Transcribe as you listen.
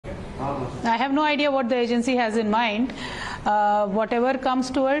I have no idea what the agency has in mind. Whatever comes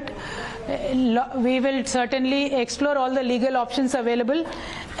to it, we will certainly explore all the legal options available,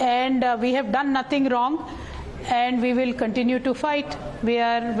 and we have done nothing wrong, and we will continue to fight. We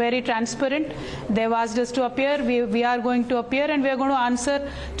are very transparent. They've asked us to appear. We are going to appear, and we are going to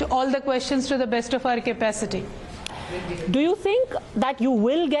answer to all the questions to the best of our capacity. Do you think that you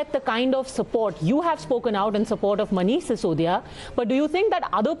will get the kind of support? You have spoken out in support of Manish Sisodia, but do you think that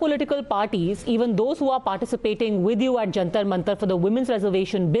other political parties, even those who are participating with you at Jantar Mantar for the Women's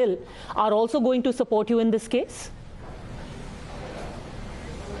Reservation Bill, are also going to support you in this case?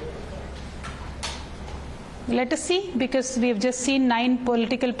 Let us see, because we have just seen 9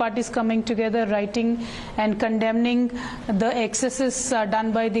 political parties coming together, writing and condemning the excesses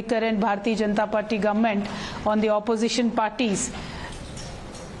done by the current Bharatiya Janata Party government on the opposition parties.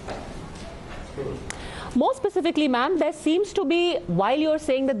 More specifically, ma'am, there seems to be, while you're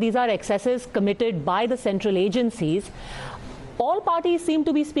saying that these are excesses committed by the central agencies, all parties seem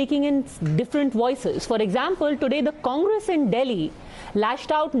to be speaking in different voices. For example, today the Congress in Delhi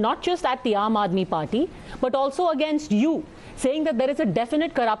lashed out not just at the Aam Aadmi Party, but also against you, saying that there is a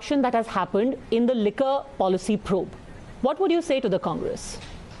definite corruption that has happened in the liquor policy probe. What would you say to the Congress?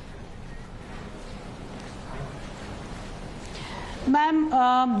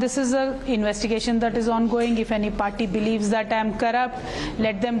 Ma'am, this is an investigation that is ongoing. If any party believes that I am corrupt,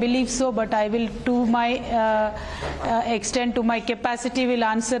 let them believe so, but I will, to my extent, to my capacity, will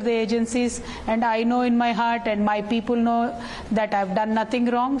answer the agencies, and I know in my heart and my people know that I have done nothing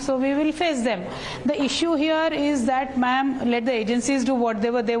wrong, so we will face them. The issue here is that, ma'am, let the agencies do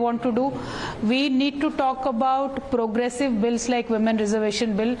whatever they want to do. We need to talk about progressive bills like Women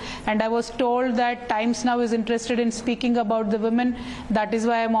Reservation Bill, and I was told that Times Now is interested in speaking about the women. That is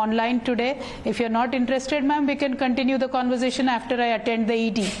why I am online today. If you are not interested, ma'am, we can continue the conversation after I attend the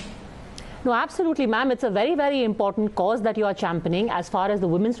ED. No, absolutely, ma'am. It's a very, very important cause that you are championing as far as the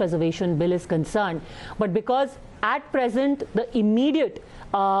Women's Reservation Bill is concerned. But because at present the immediate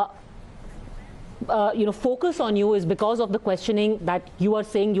focus on you is because of the questioning that you are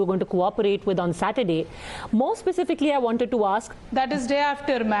saying you're going to cooperate with on Saturday. More specifically, I wanted to ask. That is day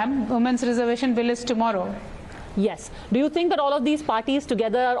after, ma'am. Women's Reservation Bill is tomorrow. Yes. Do you think that all of these parties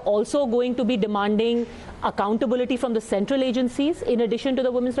together are also going to be demanding accountability from the central agencies in addition to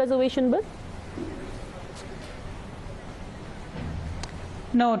the Women's Reservation Bill?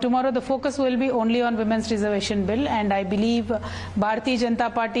 No, tomorrow the focus will be only on Women's Reservation Bill, and I believe Bharatiya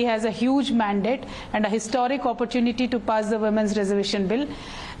Janata Party has a huge mandate and a historic opportunity to pass the Women's Reservation Bill.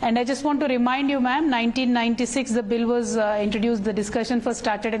 And I just want to remind you, ma'am, 1996 the bill was introduced, the discussion first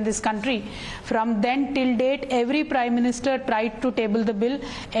started in this country. From then till date, every Prime Minister tried to table the bill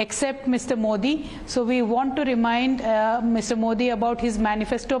except Mr. Modi. So we want to remind Mr. Modi about his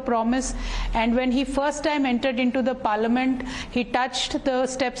manifesto promise. And when he first time entered into the Parliament, he touched the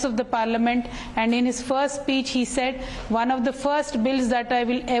steps of the Parliament, and in his first speech he said, one of the first bills that I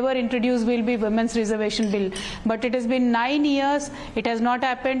will ever introduce will be Women's Reservation Bill. But it has been 9 years, it has not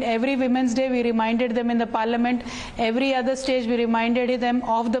happened. Every Women's Day we reminded them in the Parliament, every other stage we reminded them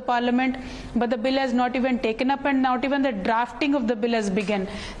of the Parliament, but the bill has not even taken up, and not even the drafting of the bill has begun.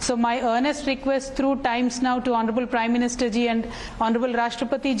 So my earnest request through Times Now to Honorable Prime Minister ji and Honorable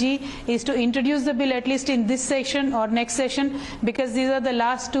Rashtrapati ji is to introduce the bill at least in this session or next session, because these are the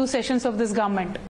last 2 sessions of this government.